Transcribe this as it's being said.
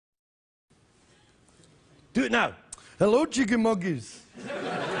Do it now. Hello, chicken monkeys. It's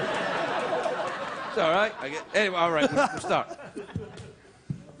all right. Anyway, all right, we'll start.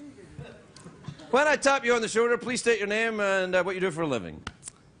 When I tap you on the shoulder, please state your name and what you do for a living.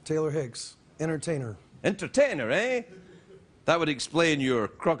 Taylor Hicks, entertainer. Entertainer, eh? That would explain your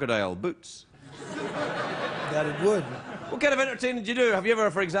crocodile boots. That it would. What kind of entertaining do you do? Have you ever,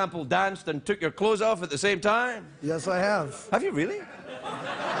 for example, danced and took your clothes off at the same time? Yes, I have. Have you really?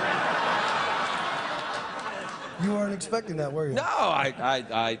 You weren't expecting that, were you? No,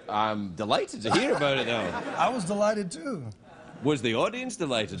 I'm delighted to hear about it, though. I was delighted, too. Was the audience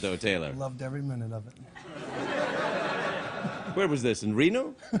delighted, though, Taylor? I loved every minute of it. Where was this, in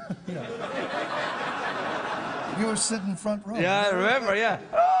Reno? Yeah. You were sitting front row. Yeah, I remember, yeah.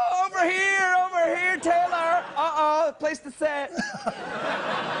 Oh, over here, Taylor. Uh-oh, place to sit.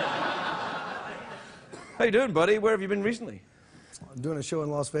 How you doing, buddy? Where have you been recently? I'm doing a show in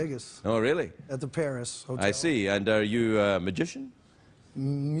Las Vegas. Oh, really? At the Paris Hotel. I see. And are you a magician?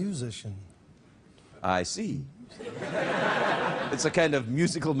 Musician. I see. It's a kind of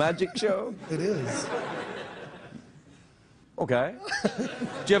musical magic show? It is. Okay. Do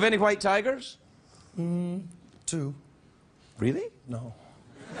you have any white tigers? 2. Really? No.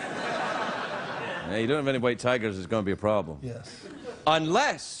 Yeah, you don't have any white tigers, it's going to be a problem. Yes.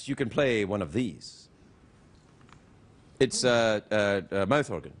 Unless you can play one of these. It's a mouth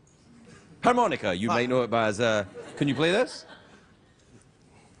organ. Harmonica, you might know it by as can you play this?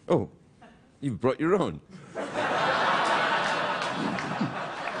 Oh, you've brought your own.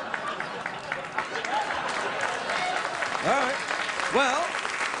 All right. Well,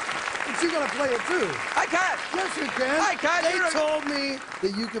 But you're going to play it, too. I can. Yes, you can. I can. They told me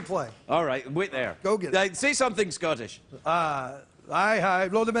that you can play. All right, wait there. Go get it. Say something Scottish. Hi,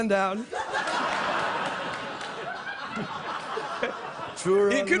 blow the men down.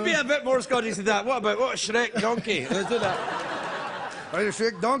 Sure. It could be a bit more Scottish than that. What Shrek donkey? Let's do that. Are you a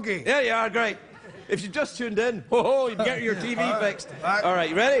Shrek donkey? There you are, great. If you just tuned in, you can get your TV fixed. All right,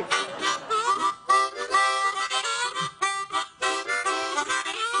 you ready?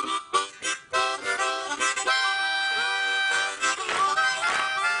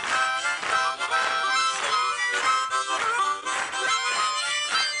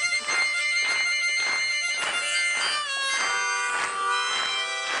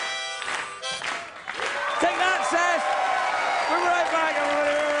 Take that, Seth! We're right back,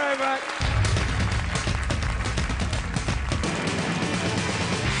 everybody, we're right back.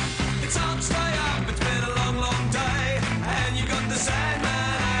 It's on straight up, it's been a long, long day, and you got the Sandman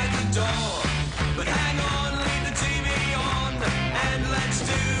at the door. But hang on, leave the TV on, and let's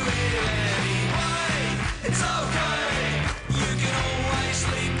do it anyway. It's okay, you can always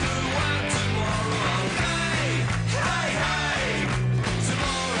sleep through one tomorrow, okay? Hey, hey,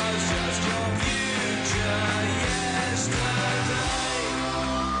 tomorrow's just your future yesterday.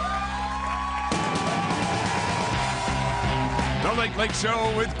 The Late Late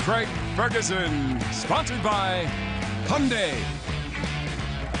Show with Craig Ferguson, sponsored by Hyundai.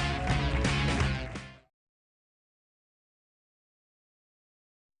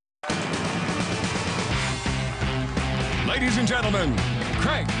 Ladies and gentlemen,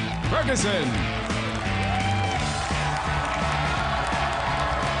 Craig Ferguson.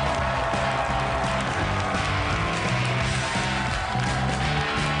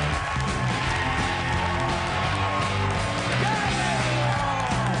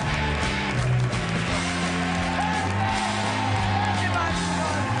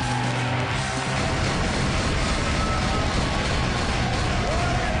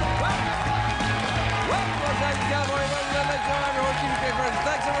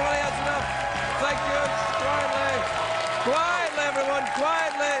 Thanks, everybody else enough. Thank you. Quietly. Quietly, everyone.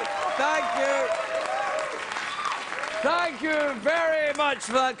 Quietly. Thank you. Thank you very much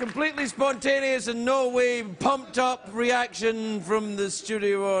for that completely spontaneous and no way pumped up reaction from the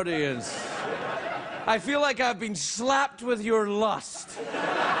studio audience. I feel like I've been slapped with your lust.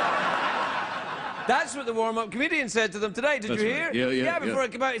 That's what the warm-up comedian said to them today. Did you hear? Right. Yeah, before I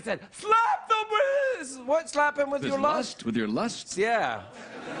came out, he said, slap them with... What, slap him with your lust? With your lust? Yeah.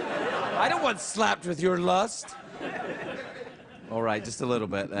 I don't want slapped with your lust. All right, just a little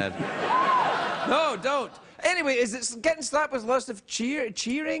bit, then. No, don't. Anyway, is it getting slapped with lust of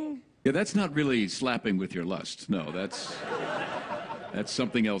cheering? Yeah, that's not really slapping with your lust. No, that's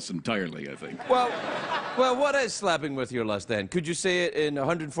something else entirely, I think. Well, what is slapping with your lust, then? Could you say it in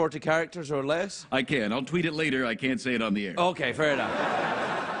 140 characters or less? I can. I'll tweet it later. I can't say it on the air. Okay, fair enough.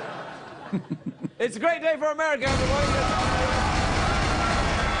 It's a great day for America, everyone.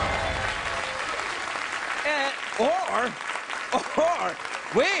 Or,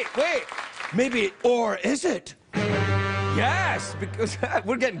 wait. Maybe, or is it? Yes, because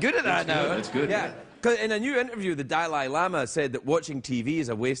we're getting good at that now. That's good. Yeah. 'Cause in a new interview, the Dalai Lama said that watching TV is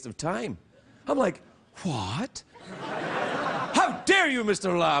a waste of time. I'm like, what? How dare you,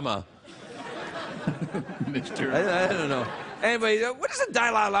 Mr. Lama? Mr. I don't know. Anyway, what does the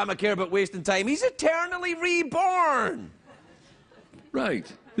Dalai Lama care about wasting time? He's eternally reborn.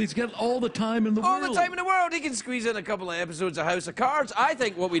 Right. He's got all the time in the All world. the time in the world. He can squeeze in a couple of episodes of House of Cards. I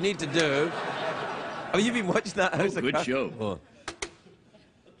think what we need to do... Have you been watching that House of Good Cards? show. Oh.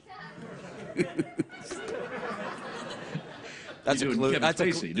 That's a You're doing clue. Kevin That's a,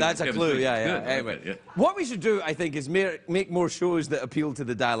 Spacey. cl- You're that's a Kevin clue. Spacey. Yeah, yeah. Good. Anyway, Okay, yeah. what we should do, I think, is make more shows that appeal to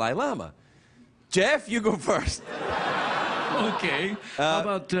the Dalai Lama. Jeff, you go first. Okay. How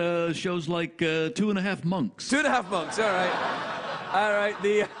about shows like 2.5 Monks? 2.5 Monks. All right. All right.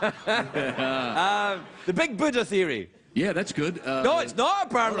 The Big Buddha Theory. Yeah, that's good. No, it's not,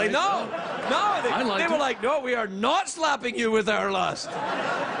 apparently. All No. right, No. I liked They were it. like, no, we are not slapping you with our lust.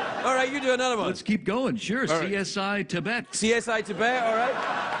 All right, you do another one. Let's keep going. Sure. All right. CSI Tibet. CSI Tibet, all right.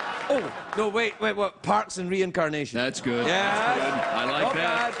 Oh, no, wait, what? Parks and Reincarnation. That's good. Yes. That's good. I like Not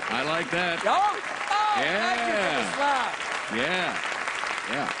that. bad. I like that. Oh, Yeah. thank you for the slap. Yeah.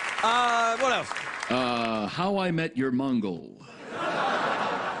 Yeah. What else? How I Met Your Mongol.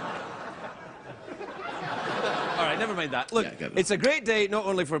 All right, never mind that. Look, Yeah, got it. it's a great day not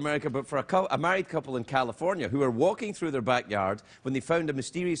only for America, but for a married couple in California who are walking through their backyard when they found a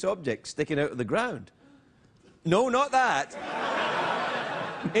mysterious object sticking out of the ground. No, not that.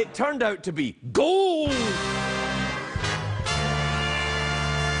 It turned out to be gold.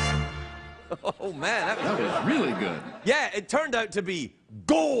 Oh, man. That was... That was really good. Yeah, it turned out to be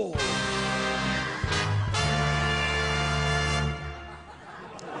gold.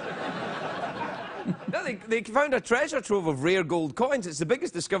 No, they found a treasure trove of rare gold coins. It's the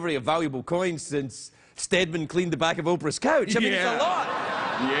biggest discovery of valuable coins since Stedman cleaned the back of Oprah's couch. I mean, it's a lot.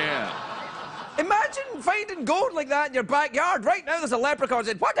 Yeah. Imagine finding gold like that in your backyard. Right now, there's a leprechaun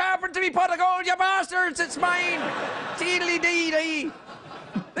saying, "What happened to me pot of gold, you bastards? It's mine." Teedly-dee-dee.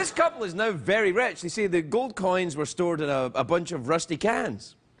 This couple is now very rich. They say the gold coins were stored in a bunch of rusty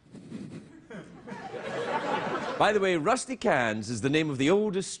cans. By the way, Rusty Cans is the name of the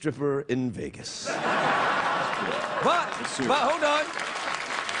oldest stripper in Vegas. But hold on.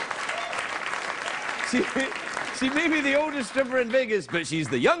 She may be the oldest stripper in Vegas, but she's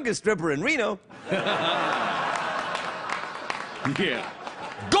the youngest stripper in Reno. Yeah.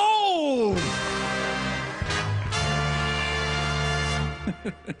 Gold!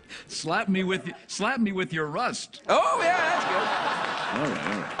 Slap me with your rust. Oh, yeah, that's good.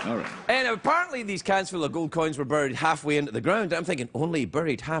 All right. And apparently these cans full of gold coins were buried halfway into the ground. I'm thinking, only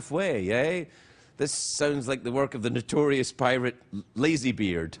buried halfway, eh? This sounds like the work of the notorious pirate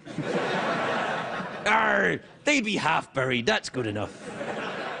Lazybeard. Arr, they be half buried, that's good enough.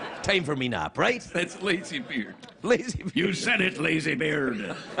 Time for me nap, right? That's Lazybeard. Lazybeard. You said it,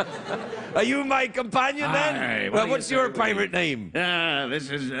 Lazybeard. Are you my companion then? Aye, what Well, do you what's say, your buddy? pirate name?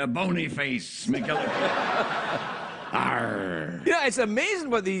 This is Bonyface McGillicuddy. Arr. You know, it's amazing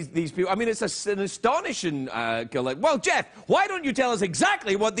what these people... I mean, it's an astonishing... Well, Jeff, why don't you tell us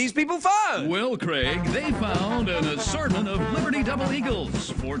exactly what these people found? Well, Craig, they found an assortment of Liberty Double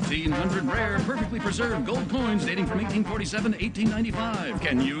Eagles, 1,400 rare, perfectly preserved gold coins dating from 1847 to 1895.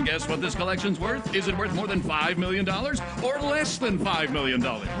 Can you guess what this collection's worth? Is it worth more than $5 million or less than $5 million?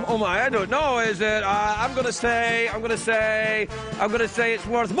 Oh my, I don't know. Is it? I'm gonna say it's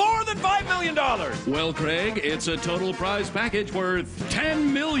worth more than $5 million. Well, Craig, it's a total prize package worth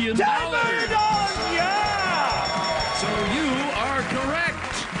 $10 million. $10 million! Yeah! So you are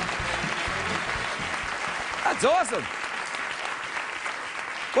correct. That's awesome.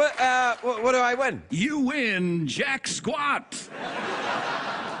 What do I win? You win Jack Squat.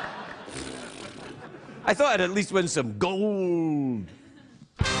 I thought I'd at least win some gold.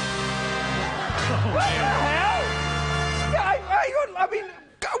 What the hell? I mean,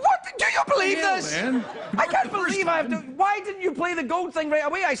 what? Do you believe this? Man. I can't believe I have to. Why didn't you play the gold thing right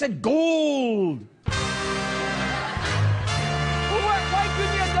away? I said gold. Well, why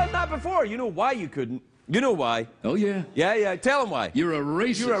couldn't you have done that before? You know why you couldn't? You know why? Oh, yeah. Yeah. Tell them why. You're a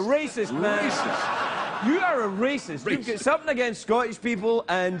racist. You're a racist, man. Racist. You are a racist. You've got something against Scottish people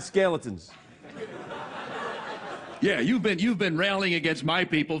and skeletons. Yeah, you've been railing against my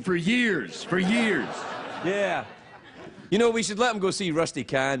people for years. For years. Yeah. You know, we should let him go see Rusty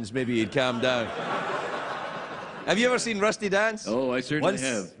Cans. Maybe he'd calm down. Have you ever seen Rusty dance? Oh, I certainly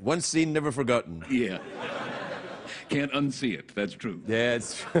have. Once seen, never forgotten. Yeah. Can't unsee it. That's true. Yeah,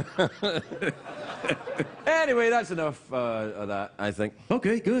 it's Anyway, that's enough of that, I think.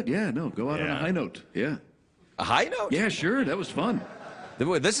 Okay, good. Yeah, no, go out on a Yeah. high note. Yeah. A high note? Yeah, sure. That was fun.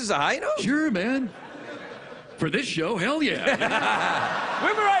 This is a high note? Sure, man. For this show, hell yeah.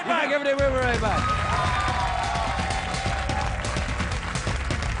 We'll be right back, everybody. We'll be right back.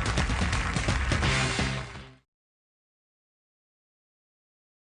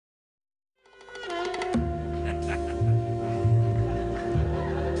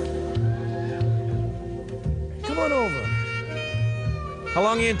 Come on over. How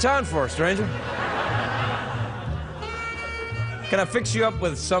long are you in town for, stranger? Can I fix you up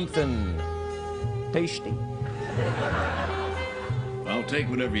with something tasty? I'll take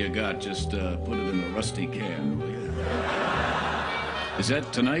whatever you got. Just put it in a rusty can, will you? Is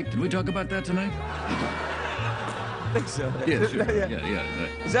that tonight? Did we talk about that tonight? I think so. Yeah, sure.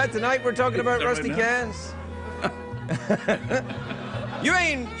 Yeah. Is that tonight we're talking about Is that rusty right cans? You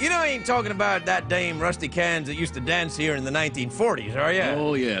ain't talking about that dame Rusty Cans that used to dance here in the 1940s, are you?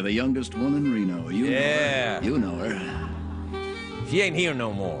 Oh, yeah, the youngest one in Reno. You Yeah. know her. You know her. She ain't here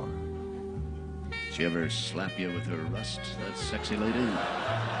no more. She ever slap you with her rust, that sexy lady?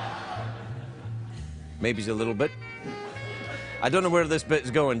 Maybe a little bit. I don't know where this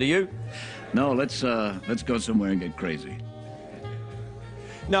bit's going, do you? No, let's go somewhere and get crazy.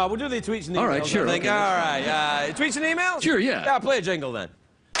 No, we'll do the tweets and emails. All right, sure, I think. okay, All that's right, tweets and emails? Sure, yeah. Yeah, play a jingle then.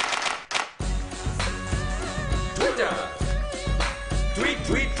 Twitter. Tweet.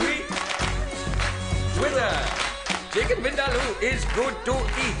 Twitter. Chicken Vindaloo is good to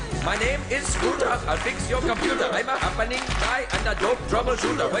eat. My name is Scooter. I'll fix your computer. I'm a happening guy and a dope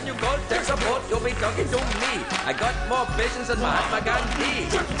troubleshooter. When you call tech support, you'll be talking to me. I got more patience than Mahatma Gandhi.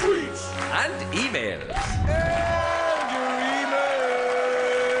 And emails.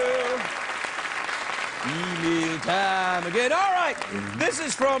 Email time again. All right. This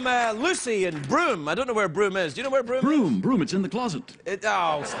is from Lucy in Broome. I don't know where Broome is. Do you know where Broome is? Broom, it's in the closet.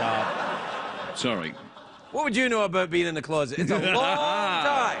 Oh, stop. Sorry. What would you know about being in the closet? It's a long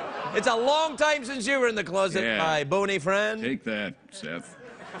time. It's a long time since you were in the closet, Yeah. my bony friend. Take that, Seth.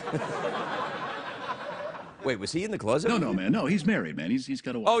 Wait, was he in the closet? No, man. No, he's married, man. He's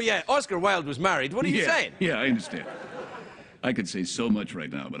got a wife. Oh, yeah. Oscar Wilde was married. What are you saying? Yeah, I understand. I could say so much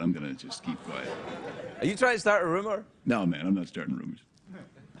right now, but I'm going to just keep quiet. Are you trying to start a rumor? No, man, I'm not starting rumors.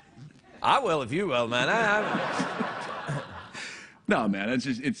 I will if you will, man. No, man,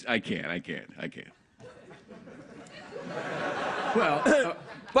 I can't. Well,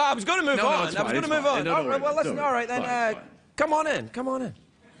 Well, I was going to move No, on. it's I was fine, going to it's move on. fine. No, All right, well, listen. don't All worry. right, then. Fine, fine. Come on in. Come on in.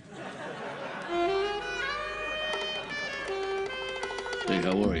 hey,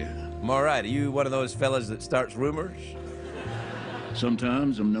 how are you? I'm all right. Are you one of those fellas that starts rumors?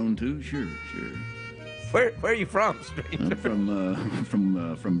 Sometimes I'm known to. Sure. Where are you from, stranger? I'm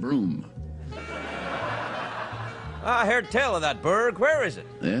from Broome. I heard tell of that burg. Where is it?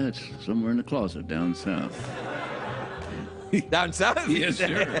 Yeah, it's somewhere in the closet down south. Down south? Yes, sure.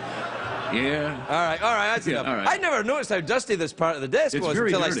 Yeah. All right, that's Yeah, enough. all right. I never noticed how dusty this part of the desk It's was very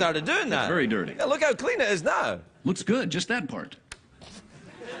until I dirty. started doing that. It's very dirty. Yeah, look how clean it is now. Looks good, just that part.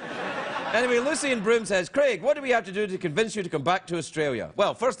 Anyway, Lucy in Broome says, Craig, what do we have to do to convince you to come back to Australia?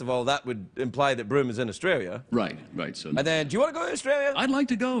 Well, first of all, that would imply that Broome is in Australia. Right. So And then, do you want to go to Australia? I'd like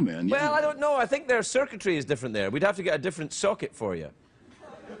to go, man. Yeah. Well, I don't know. I think their circuitry is different there. We'd have to get a different socket for you.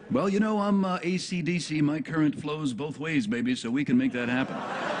 Well, you know, I'm AC/DC. My current flows both ways, baby, so we can make that happen.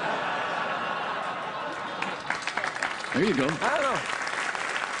 There you go.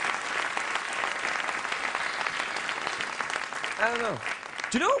 I don't know.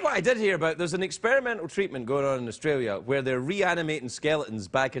 Do you know what I did hear about? There's an experimental treatment going on in Australia where they're reanimating skeletons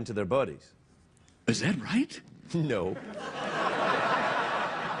back into their bodies. Is that right? No.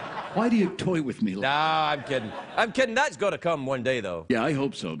 Why do you toy with me? No, I'm kidding. I'm kidding. That's got to come one day, though. Yeah, I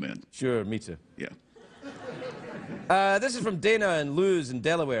hope so, man. Sure, me too. Yeah. This is from Dana and Luz in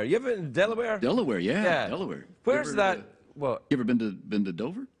Delaware. You ever been to Delaware? Delaware, yeah. Yeah. Delaware. Where's You ever, that? What? You ever been to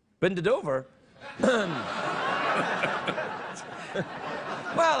Dover? Been to Dover?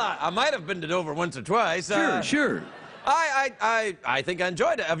 Well, I might have been to Dover once or twice. Sure. I think I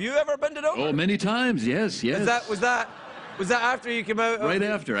enjoyed it. Have you ever been to Dover? Oh, many times. Yes. Was that after you came out? Right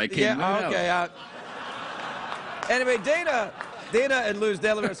after I came right okay. out. Anyway, Dana in Luz,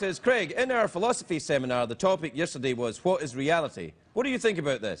 Delaware says, Craig, in our philosophy seminar, the topic yesterday was, what is reality? What do you think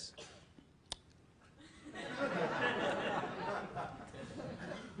about this?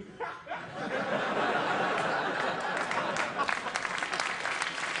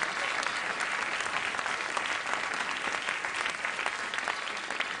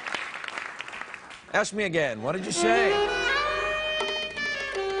 Ask me again. What did you say?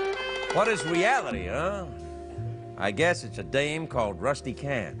 What is reality, huh? I guess it's a dame called Rusty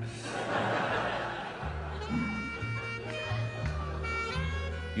Can.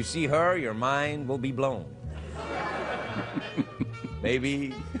 You see her, your mind will be blown.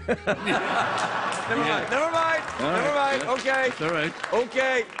 Maybe. Never mind. Never mind. All Never right. mind. Yeah. Okay. It's all right.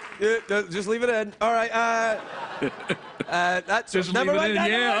 Okay. Just leave it in. All right. That's Just never leave it mind.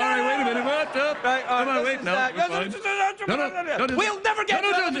 in. Never Yeah. mind. All right. Wait a minute. What? Right, Come on. this Wait. is, No. We're fine. No. We'll never get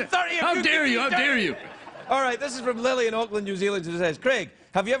to 30. How dare you? How dare you? All right, this is from Lily in Auckland, New Zealand, who says, Craig,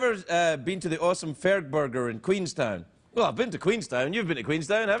 have you ever been to the awesome Fergburger in Queenstown? Well, I've been to Queenstown. You've been to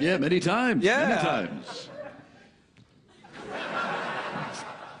Queenstown, haven't you? Yeah, many times. Yeah. Many times.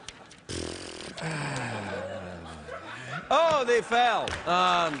 Oh, they fell.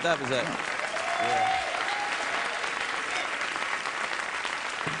 That was it. Yeah.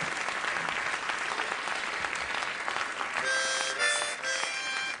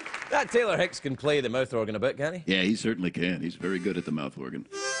 That Taylor Hicks can play the mouth organ a bit, can he? Yeah, he certainly can. He's very good at the mouth organ.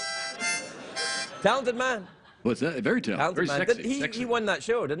 Talented man. What's that? Very talented. Talented Very man. sexy. He Sexy. won that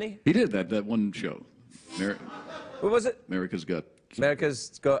show, didn't he? He did that one show. What was it? America's Got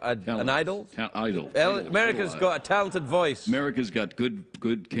America's got an idol? Idol. America's got a talented voice. America's got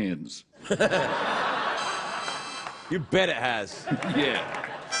good cans. You bet it has. Yeah.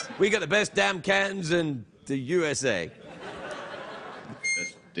 We got the best damn cans in the USA.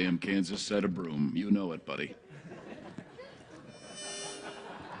 That's damn Kansas set of broom. You know it, buddy.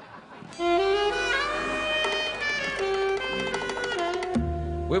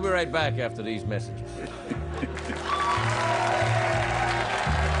 We'll be right back after these messages.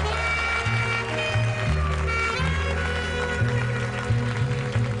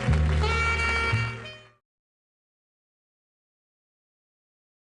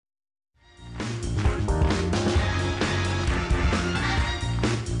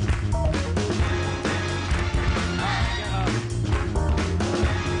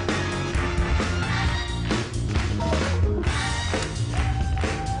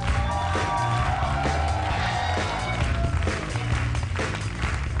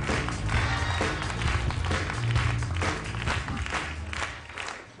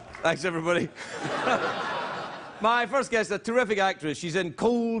 Thanks, everybody. My first guest, a terrific actress. She's in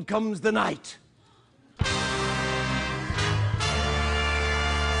Cold Comes the Night.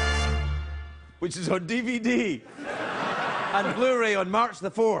 Which is on DVD and Blu-ray on March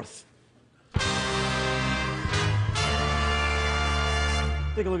the 4th.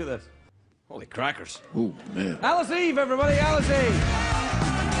 Take a look at this. Holy crackers. Oh, man. Alice Eve, everybody, Alice Eve.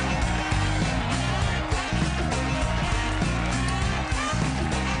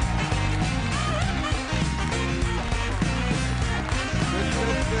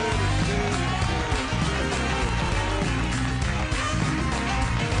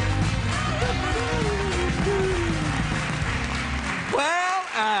 Well,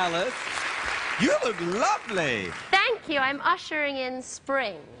 Alice, you look lovely. Thank you. I'm ushering in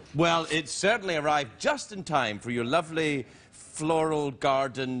spring. Well, it certainly arrived just in time for your lovely floral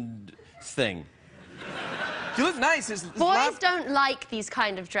garden thing. You look nice. Boys don't like these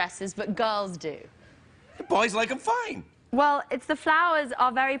kind of dresses, but girls do. Boys like them fine. Well, the flowers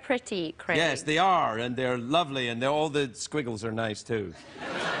are very pretty, Craig. Yes, they are, and they're lovely, and all the squiggles are nice, too.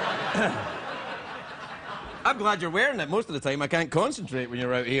 I'm glad you're wearing it. Most of the time, I can't concentrate when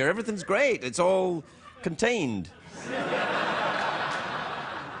you're out here. Everything's great. It's all contained.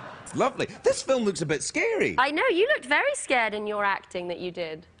 It's lovely. This film looks a bit scary. I know. You looked very scared in your acting that you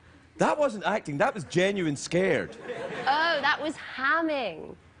did. That wasn't acting. That was genuine scared. Oh, that was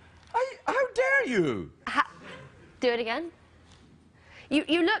hamming. How dare you? Do it again.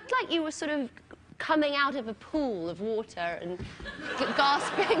 You looked like you were sort of coming out of a pool of water and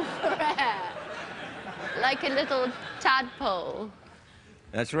gasping for air. Like a little tadpole.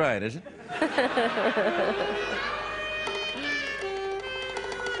 That's right, is it?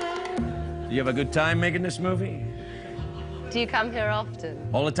 Do you have a good time making this movie? Do you come here often?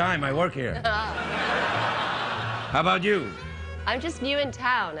 All the time. I work here. How about you? I'm just new in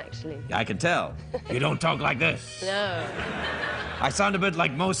town, actually. I can tell. You don't talk like this. No. I sound a bit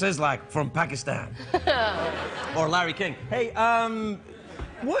like Mo Sislak from Pakistan. Or Larry King. Hey,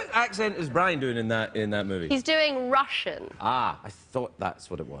 what accent is Brian doing in that movie? He's doing Russian. Ah, I thought that's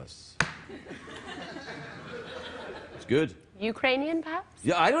what it was. It's good. Ukrainian, perhaps?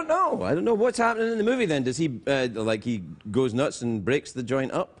 Yeah, I don't know. I don't know what's happening in the movie then. Does he, like, he goes nuts and breaks the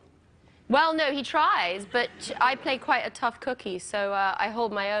joint up? Well, no, he tries, but I play quite a tough cookie, so I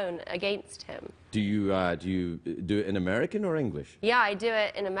hold my own against him. Do you do it in American or English? Yeah, I do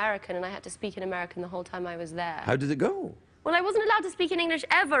it in American, and I had to speak in American the whole time I was there. How did it go? Well, I wasn't allowed to speak in English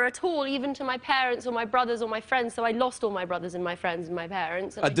ever at all, even to my parents or my brothers or my friends, so I lost all my brothers and my friends and my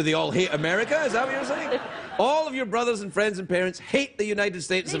parents. And Do they all hate America? Is that what you're saying? All of your brothers and friends and parents hate the United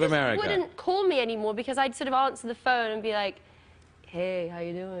States of America. They wouldn't call me anymore because I'd sort of answer the phone and be like, hey, how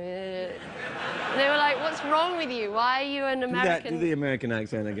you doing? And they were like, what's wrong with you? Why are you an American? Do the American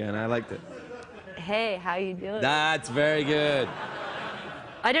accent again. I liked it. Hey, how you doing? That's very good.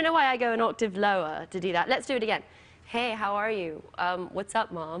 I don't know why I go an octave lower to do that. Let's do it again. Hey, how are you? What's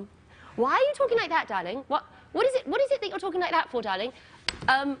up, Mom? Why are you talking like that, darling? What is it that you're talking like that for, darling?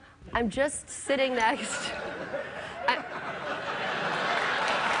 I'm just sitting next.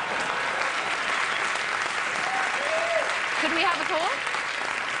 Could we have a call?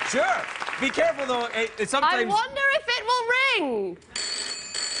 Sure. Be careful, though. Sometimes... I wonder if it will ring.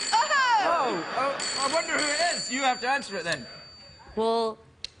 Oh, I wonder who it is. You have to answer it, then. Well,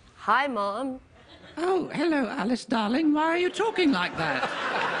 hi, Mom. Oh, hello, Alice, darling. Why are you talking like that?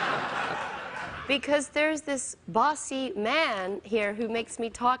 Because there's this bossy man here who makes me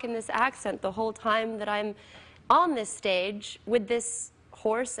talk in this accent the whole time that I'm on this stage with this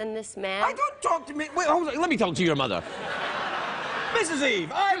horse and this man. I don't talk to me. Wait, hold on. Let me talk to your mother. Mrs. Eve,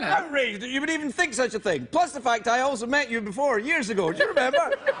 I'm outraged that you would even think such a thing. Plus the fact I also met you before, years ago. Do you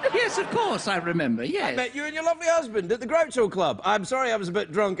remember? Yes, of course, I remember, yes. I met you and your lovely husband at the Groucho Club. I'm sorry I was a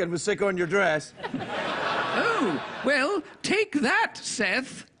bit drunk and was sick on your dress. Oh, well, take that,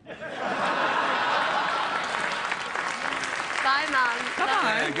 Seth. Bye, Mom.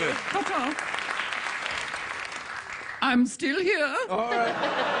 Bye-bye. Yeah, good. Ta-ta. I'm still here. All right.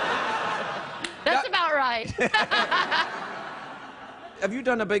 That's about right. Have you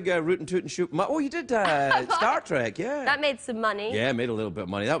done a big rootin' tootin' shoot? Oh, you did Star Trek, yeah. That made some money. Yeah, made a little bit of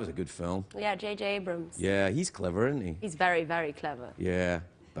money. That was a good film. Yeah, J.J. Abrams. Yeah, he's clever, isn't he? He's very, very clever. Yeah,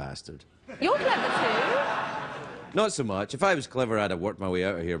 bastard. You're clever, too. Not so much. If I was clever, I'd have worked my way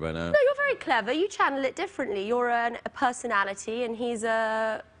out of here by now. No, you're very clever. You channel it differently. You're a personality, and he's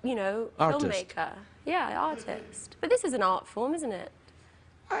a, you know, Artist. filmmaker. Yeah, artist. But this is an art form, isn't it?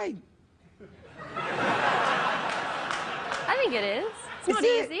 I think it is. It's not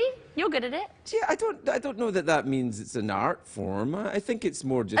easy. You're good at it. Yeah, I don't know that means it's an art form. I think it's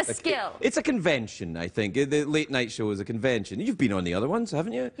more just A skill. It's a convention, I think. The late night show is a convention. You've been on the other ones,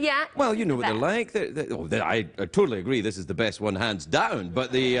 haven't you? Yeah. Well, you know what they're Best. like. I totally agree. This is the best one, hands down.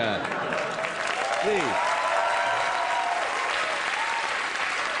 But the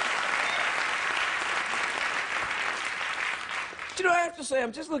Do you know, I have to say,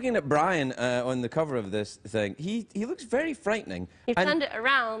 I'm just looking at Brian on the cover of this thing. He looks very frightening. You've turned it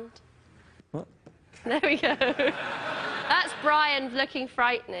around. What? There we go. That's Brian looking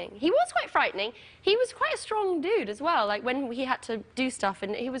frightening. He was quite frightening. He was quite a strong dude as well, like when he had to do stuff,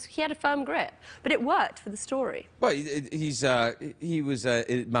 and he had a firm grip. But it worked for the story. Well, he was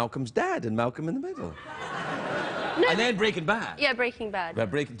Malcolm's dad in Malcolm in the Middle. No, And then Breaking Bad. yeah, Breaking Bad.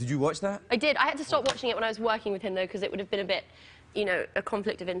 Did you watch that? I did. I had to stop watching it when I was working with him, though, because it would have been a bit, you know, a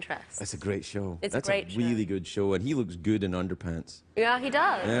conflict of interest. That's a great show. It's a That's great show. really good show, and he looks good in underpants. Yeah, he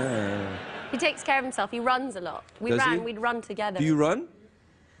does. Yeah. He takes care of himself. He runs a lot. Does he? We'd run together. Do you run?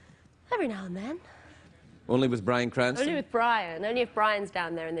 Every now and then. Only with Bryan Cranston? Only with Brian. Only if Brian's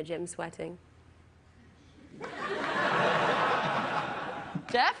down there in the gym sweating.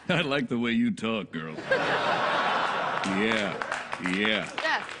 Jeff? I like the way you talk, girl. Yeah.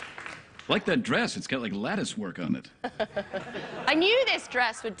 Jeff. Like that dress, it's got like lattice work on it. I knew this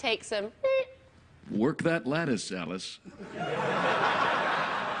dress would take some... Work that lattice, Alice.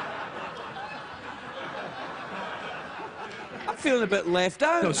 I'm feeling a bit left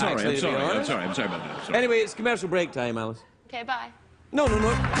out. Oh, sorry, actually, I'm to be sorry. I'm honest. sorry. I'm sorry about that. Sorry. Anyway, it's commercial break time, Alice. Okay, bye. No.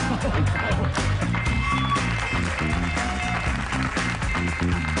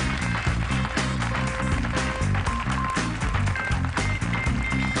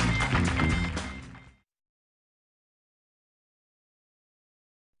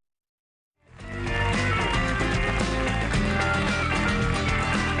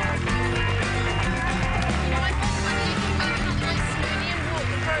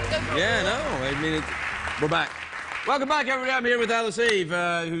 Yeah, no, I mean, we're back. Welcome back, everybody. I'm here with Alice Eve,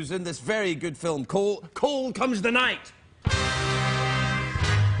 who's in this very good film, Cold Comes the Night.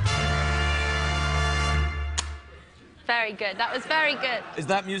 Very good. That was very good. Is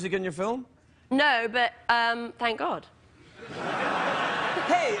that music in your film? No, but thank God.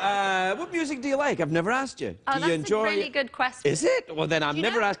 Hey, what music do you like? I've never asked you. Oh, Do you that's enjoy a really good question. Is it? Well, then I'm you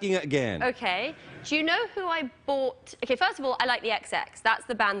never know- asking it again. Okay. Do you know who I bought? Okay, first of all, I like the XX. That's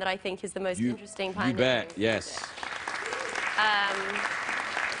the band that I think is the most interesting band. You bet, yes.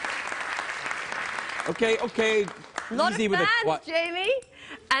 Okay. Lot Easy of with bands, the what? Jamie.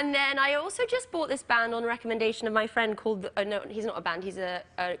 And then I also just bought this band on recommendation of my friend called. No, he's not a band. He's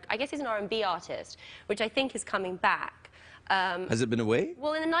I guess he's an R&B artist, which I think is coming back. Has it been away?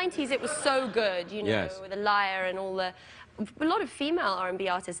 Well, in the 90s, it was so good, you know, Yes. with The Liar and all the. A lot of female R&B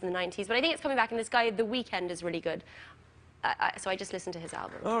artists in the 90s, but I think it's coming back, and this guy, The Weeknd, is really good. So I just listened to his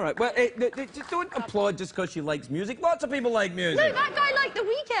album. All right. Well, just don't applaud just because she likes music. Lots of people like music. No, that guy liked The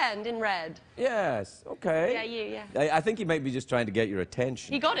Weeknd in Red. Yes. Okay. Yeah, you, yeah. I think he might be just trying to get your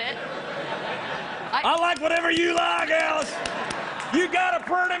attention. He got it. I like whatever you like, Alice. You got a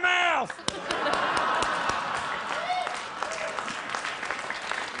pretty mouth.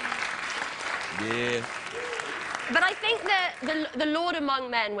 Yeah. But I think that the lord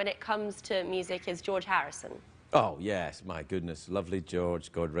among men when it comes to music is George Harrison. Oh, yes, my goodness. Lovely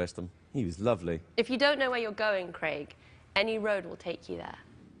George, God rest him. He was lovely. If you don't know where you're going, Craig, any road will take you there.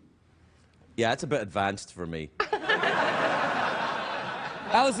 Yeah, it's a bit advanced for me.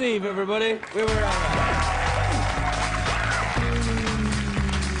 Alice Eve, everybody. We were all right.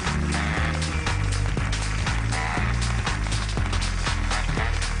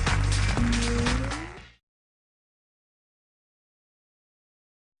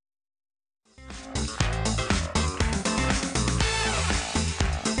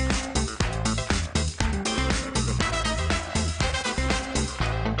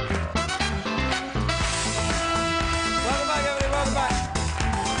 Welcome back, everybody. Welcome back.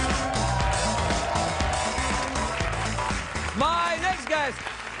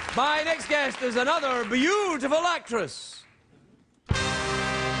 My next guest is another beautiful actress.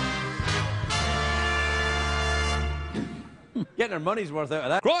 Getting her money's worth out of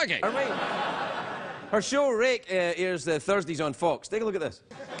that. Crikey! Are we? Her show, Rake, airs Thursdays on Fox. Take a look at this.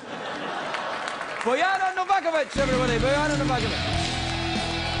 Bojana Novakovic, everybody. Bojana Novakovic.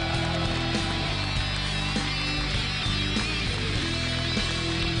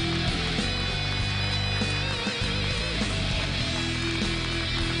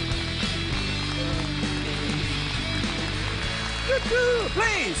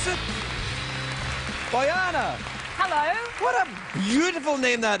 Please sit. Bojana. Hello. What a beautiful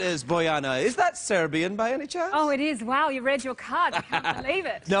name that is, Bojana. Is that Serbian by any chance? Oh, it is. Wow, you read your card. I can't believe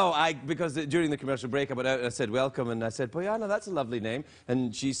it. No, because during the commercial break I went out and I said welcome and I said, Bojana, that's a lovely name.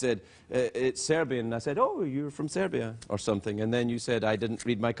 And she said, it's Serbian. And I said, oh, you're from Serbia or something. And then you said I didn't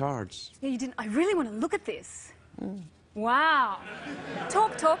read my cards. Yeah, you didn't. I really want to look at this. Wow.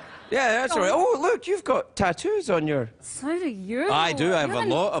 Talk. Yeah, that's all right. Oh, look, you've got tattoos on your... So do you. I do. I have a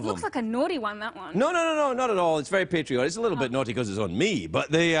lot of them. Looks like a naughty one, that one. No, not at all. It's very patriotic. It's a little bit naughty because it's on me,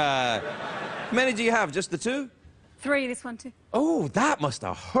 but the... How many do you have? Just the two? 3, this one too. Oh, that must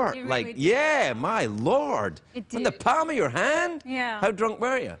have hurt. It Like, really did. yeah, my lord. It On the did. palm of your hand? Yeah. How drunk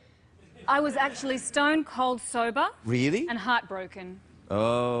were you? I was actually stone cold sober Really? and heartbroken.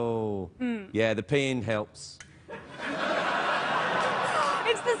 Oh. Yeah, the pain helps.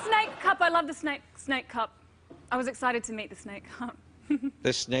 It's the snake cup. I love the snake cup. I was excited to meet the snake cup.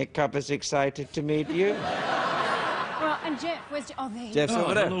 The snake cup is excited to meet you. Well, and Jeff, where's Jeff? Oh, there. he is. Jeff's Oh,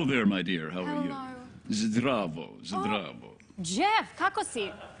 over there. hello there, my dear. How are Hello. you? Zdravo, zdravo. Jeff, kako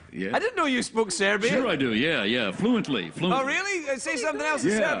si? Yeah? I didn't know you spoke Serbian. Sure I do, yeah, fluently. Oh, really? Say something else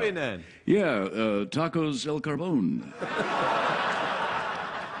in Yeah. Serbian then. Yeah, tacos el carbone.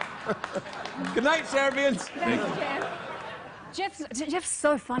 Good night, Serbians. Thanks, Jeff. Jeff's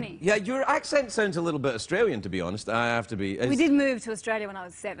so funny. Yeah, your accent sounds a little bit Australian, to be honest. I have to be. We did move to Australia when I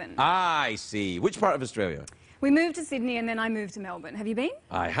was 7. I see. Which part of Australia? We moved to Sydney and then I moved to Melbourne. Have you been?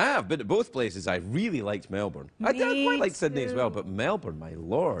 I have been to both places. I really liked Melbourne. I Me quite like Sydney as well, too. but Melbourne, my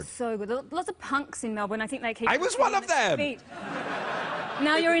lord. So good. Lots of punks in Melbourne. I think they keep... I was one of them. Feet.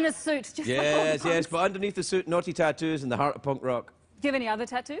 Now you're in a suit. Just like all Yes, punks. yes, but underneath the suit, naughty tattoos and the heart of punk rock. Do you have any other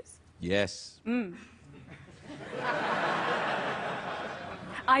tattoos? Yes.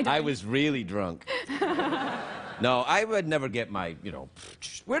 I don't. I was really drunk. No, I would never get my,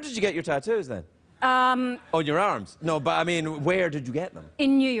 Where did you get your tattoos then? On your arms? No, but I mean, where did you get them?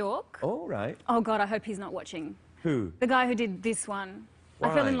 In New York. Oh, right. Oh, God, I hope he's not watching. Who? The guy who did this one. I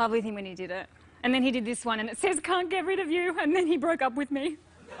fell in Why? love with him when he did it. And then he did this one, and it says, can't get rid of you, and then he broke up with me.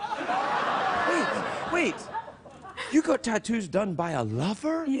 Wait. You got tattoos done by a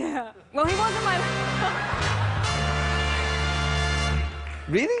lover? Yeah. Well, he wasn't my...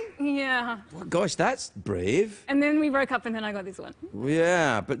 Really? Yeah. Well, gosh, that's brave. And then we broke up and then I got this one.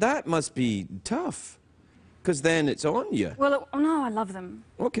 Yeah, but that must be tough. Because then it's on you. Well, oh no, I love them.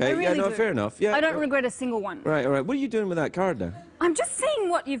 Okay, I yeah, really no, do. fair enough. Yeah, I don't regret a single one. Right, all right. What are you doing with that card now? I'm just seeing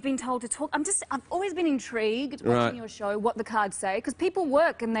what you've been told to talk. I've always been intrigued watching Right. your show, what the cards say, because people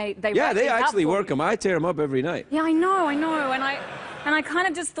work and they Yeah, write they things out actually for work me. them. I tear them up every night. Yeah, I know, and I kind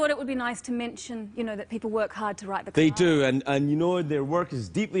of just thought it would be nice to mention, you know, that people work hard to write the They cards. do, and you know, their work is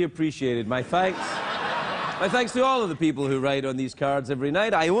deeply appreciated. My thanks. My thanks to all of the people who write on these cards every night.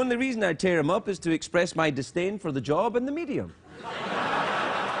 The only reason I tear them up is to express my disdain for the job and the medium.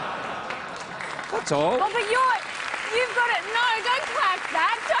 That's all. Oh, but you've got it. No, don't clap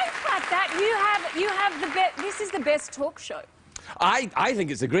that. Don't clap that. You have the best. This is the best talk show. I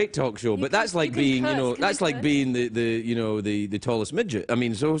think it's a great talk show, but that's like being, you know, that's like being the tallest midget. I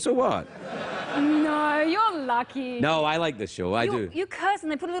mean, so what? No, you're lucky. No, I like this show. I do. You curse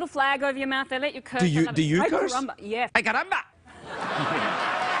and they put a little flag over your mouth. They let you curse. Do you- I love do it. you Ay, curse? caramba. Yeah. Ay, caramba!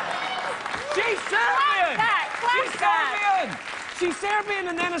 She's Clap Serbian! that, clap She's that. Serbian! She's Serbian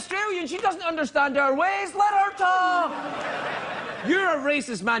and then Australian. She doesn't understand our ways. Let her talk! You're a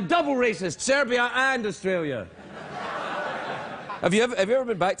racist, man. Double racist. Serbia and Australia. Have you ever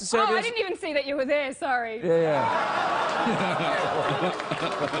been back to Serbia? Oh, I didn't even see that you were there. Sorry. Yeah.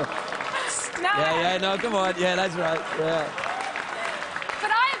 No. Yeah, no, come on. Yeah, that's right. Yeah. But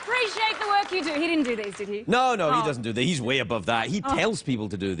I appreciate the work you do. He didn't do these, did he? No, he Oh. doesn't do that. He's way above that. He tells people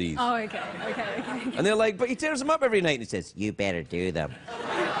to do these. Oh, okay. And they're like, but he tears them up every night and he says, you better do them.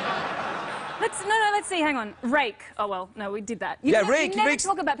 Let's see. Hang on. Rake. Oh well, no, we did that. Yeah, You Rake. never Rake's-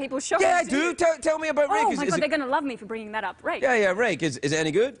 talk about people's shows. Yeah, I do. you? do. Tell me about Rake. Oh Is- my is God, it- they're going to love me for bringing that up. Rake. Yeah, Rake. Is it any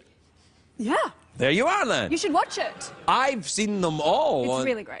good? Yeah. There you are, then. You should watch it. I've seen them all. It's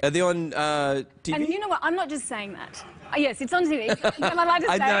really great. Are they on TV? And you know what? I'm not just saying that. Yes, it's on TV. Am I allowed to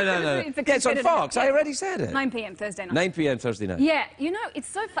say No. it? It's a Yeah, it's on competitive- Fox. I yeah. already said it. 9 p.m. Thursday night. 9 p.m. Thursday night. Yeah, you know, it's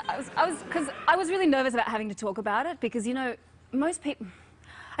so fun. I was really nervous about having to talk about it because, you know, most people.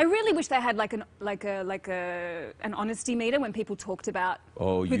 I really wish they had an honesty meter when people talked about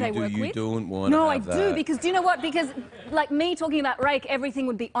Oh, who they work with. you don't want No, to I have do, that. because do you know what? Because like me talking about Rake, everything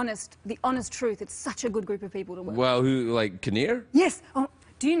would be honest, the honest truth. It's such a good group of people to work with. Well, who, like, Kinnear? Yes. Oh,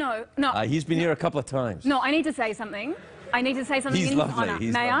 do you know? No. He's been here a couple of times. No, I need to say something. I need to say something He's in his lovely. honor.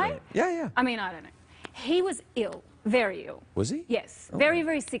 He's May lovely. I? Yeah. I mean, I don't know. He was ill, very ill. Was he? Yes, very,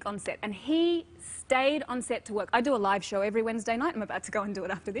 very sick on set. And he stayed on set to work. I do a live show every Wednesday night. I'm about to go and do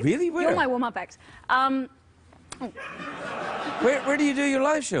it after this. Really? Where? You're my warm-up act. Where do you do your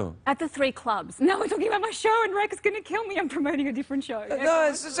live show? At the 3 clubs. Now we're talking about my show and Rake is going to kill me. I'm promoting a different show. No,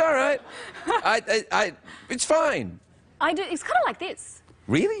 it's all right. It's fine. I do. It's kind of like this.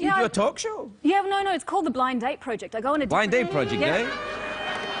 Really? Yeah, You do a talk show? Yeah, no, it's called the Blind Date Project. I go on a Blind different... Date Project, Yeah.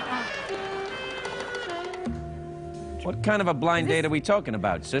 eh? What kind of a blind date are we talking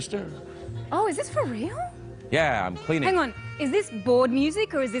about, sister? Oh, is this for real? Yeah, I'm cleaning. Hang on. Is this board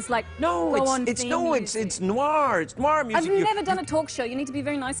music or is this like No, go-on it's theme no, music? it's noir. It's noir I've music. never done a talk show. You need to be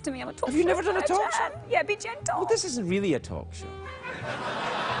very nice to me. I'm a talk Have you show never done a talk show? virgin. Yeah, be gentle. Well, this isn't really a talk show.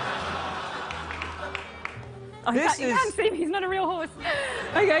 Oh, this you is- can't see me. He's not a real horse.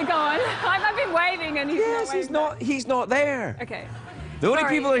 Okay, go on. I've been waving and he's not Yes, waving. he's not there. Okay. The only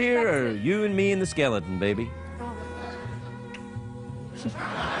Sorry, people here that's are it. you and me and the skeleton, baby. So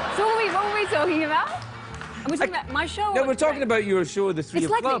what were we talking about? Are we talking about my show? No, or we're talking Rake? about your show, The Three It's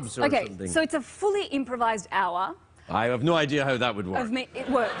of like Clubs, this. or Okay, something. so it's a fully improvised hour I have no idea how that would work. of me. It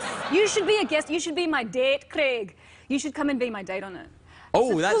works. You should be a guest. You should be my date, Craig. You should come and be my date on it. Oh,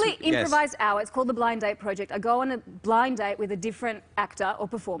 it's a that's fully yes. improvised hour. It's called the Blind Date Project. I go on a blind date with a different actor or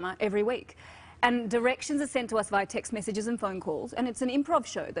performer every week. And directions are sent to us via text messages and phone calls. And it's an improv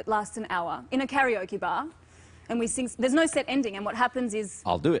show that lasts an hour in a karaoke bar. And we sing. There's no set ending. And what happens is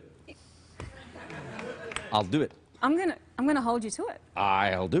I'll do it. I'll do it. I'm gonna hold you to it.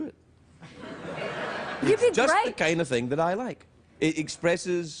 I'll do it. You'd be Just great. the kind of thing that I like. It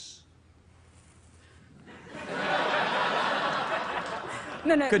expresses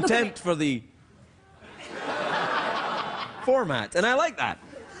No, look at me. contempt for the format, and I like that.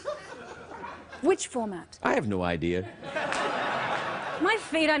 Which format? I have no idea. My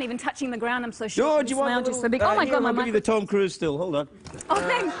feet aren't even touching the ground. I'm so short. George, and you this want a lounge is little, so big. Oh my here, God, my I'll give you mic. the Tom Cruise still. Hold on. Oh,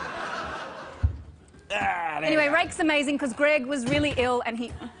 thanks. Anyway, Rake's amazing because Greg was really ill and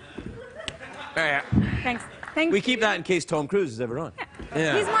he. Yeah. Thanks. Thank We you. keep that in case Tom Cruise is ever on.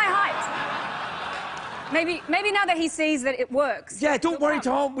 Yeah. He's my height. Maybe now that he sees that it works. Yeah, don't worry,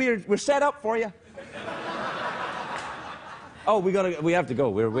 Tom. We're set up for you. Oh, we have to go.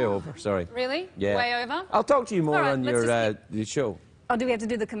 We're way over. Sorry. Really? Yeah. Way over? I'll talk to you more All right, on let's your just your show. Oh, do we have to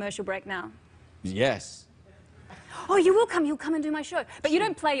do the commercial break now? Yes. Oh, you will come. You'll come and do my show. But you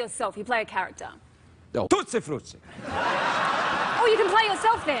don't play yourself. You play a character. Oh, Tootsie Fruitsie. Oh, you can play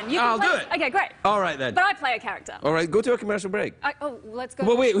yourself then. You can I'll play... do it. Okay, great. All right, then. But I play a character. All right, go to a commercial break. Oh, let's go.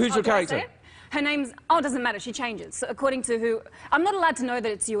 Well, wait, who's your do I say character? it? Her name's... Oh, it doesn't matter. She changes. So according to who... I'm not allowed to know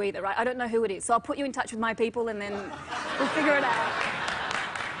that it's you either, right? I don't know who it is. So I'll put you in touch with my people and then we'll figure it out.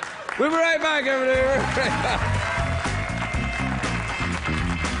 We'll be right back, everybody. We'll be right back.